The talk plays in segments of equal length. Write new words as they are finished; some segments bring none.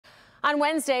On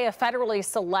Wednesday, a federally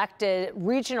selected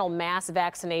regional mass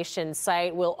vaccination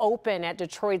site will open at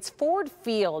Detroit's Ford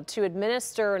Field to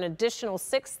administer an additional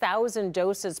 6,000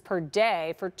 doses per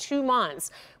day for 2 months.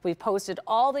 We've posted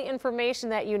all the information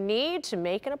that you need to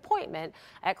make an appointment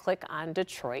at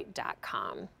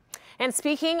clickondetroit.com. And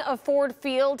speaking of Ford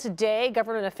Field, today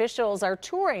government officials are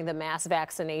touring the mass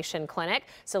vaccination clinic.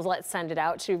 So let's send it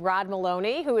out to Rod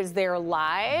Maloney, who is there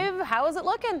live. How is it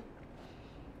looking?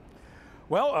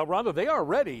 Well, Rhonda, they are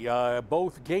ready.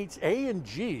 Both gates A and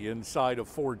G inside of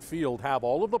Ford Field have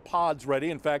all of the pods ready.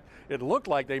 In fact, it looked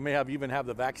like they may have even have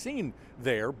the vaccine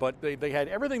there, but they had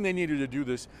everything they needed to do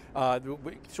this.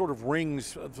 Sort of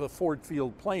rings the Ford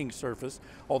Field playing surface,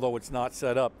 although it's not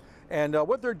set up. And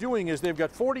what they're doing is they've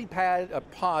got 40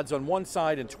 pods on one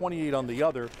side and 28 on the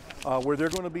other, where they're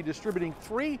going to be distributing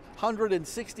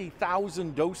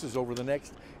 360,000 doses over the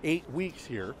next 8 weeks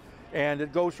here. And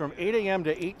it goes from 8 a.m.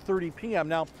 to 8:30 p.m.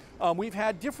 Now, we've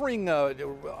had differing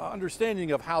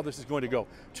understanding of how this is going to go.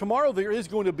 Tomorrow there is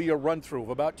going to be a run-through of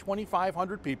about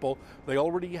 2,500 people. They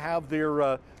already have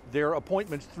their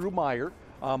appointments through Meijer.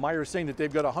 Meijer is saying that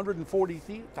they've got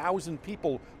 140,000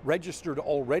 people registered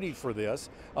already for this,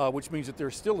 which means that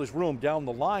there still is room down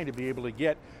the line to be able to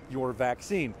get your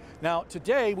vaccine. Now,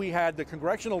 today we had the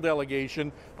congressional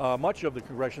delegation, much of the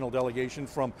congressional delegation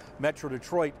from Metro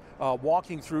Detroit,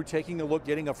 walking through, taking a look,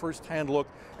 getting a first-hand look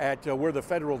at where the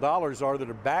federal dollars are that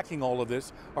are backing all of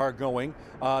this are going.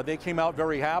 They came out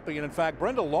very happy, and in fact,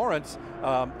 Brenda Lawrence,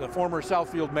 the former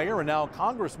Southfield mayor and now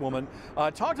congresswoman,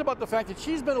 talked about the fact that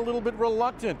she's been a little bit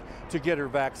reluctant to get her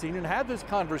vaccine and had this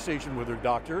conversation with her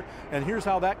doctor, and here's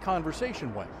how that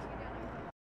conversation went.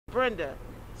 Brenda,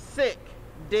 sick,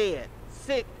 dead,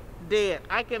 sick, dead.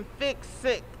 I can fix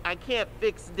sick, I can't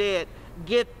fix dead.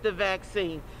 Get the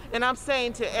vaccine. And I'm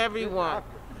saying to everyone,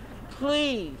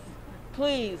 please,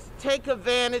 please take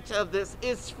advantage of this.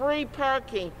 It's free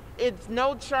parking. It's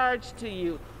no charge to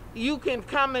you. You can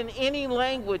come in any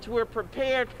language. We're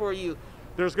prepared for you.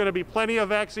 There's going to be plenty of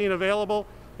vaccine available.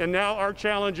 And now our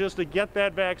challenge is to get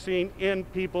that vaccine in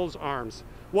people's arms.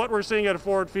 What we're seeing at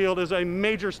Ford Field is a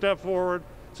major step forward.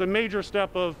 It's a major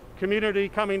step of community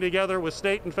coming together with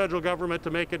state and federal government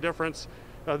to make a difference.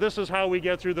 This is how we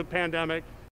get through the pandemic.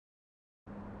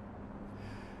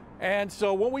 And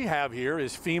so what we have here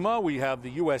is FEMA. We have the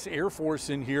U.S. Air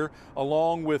Force in here,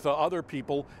 along with other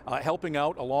people helping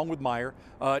out, along with Meijer,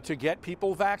 to get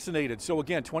people vaccinated. So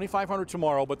again, 2,500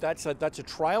 tomorrow, but that's a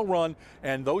trial run,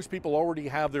 and those people already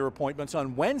have their appointments.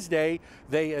 On Wednesday,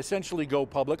 they essentially go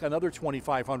public, another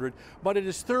 2,500, but it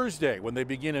is Thursday when they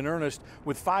begin in earnest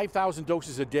with 5,000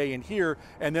 doses a day in here,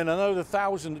 and then another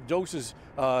 1,000 doses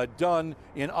done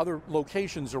in other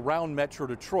locations around Metro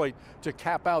Detroit to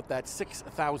cap out that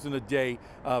 6,000 a day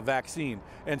vaccine.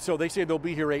 And so they say they'll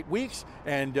be here 8 weeks,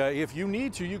 and if you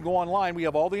need to, you can go online. We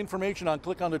have all the information on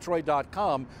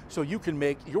clickondetroit.com so you can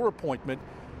make your appointment.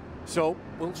 So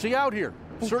we'll see you out here,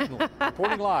 certainly.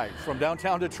 Reporting live from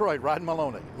downtown Detroit, Rod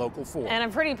Maloney, Local 4. And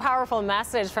a pretty powerful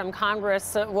message from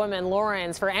Congresswoman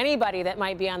Lawrence for anybody that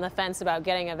might be on the fence about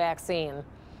getting a vaccine.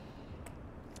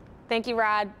 Thank you,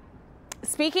 Rod.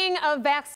 Speaking of vaccines,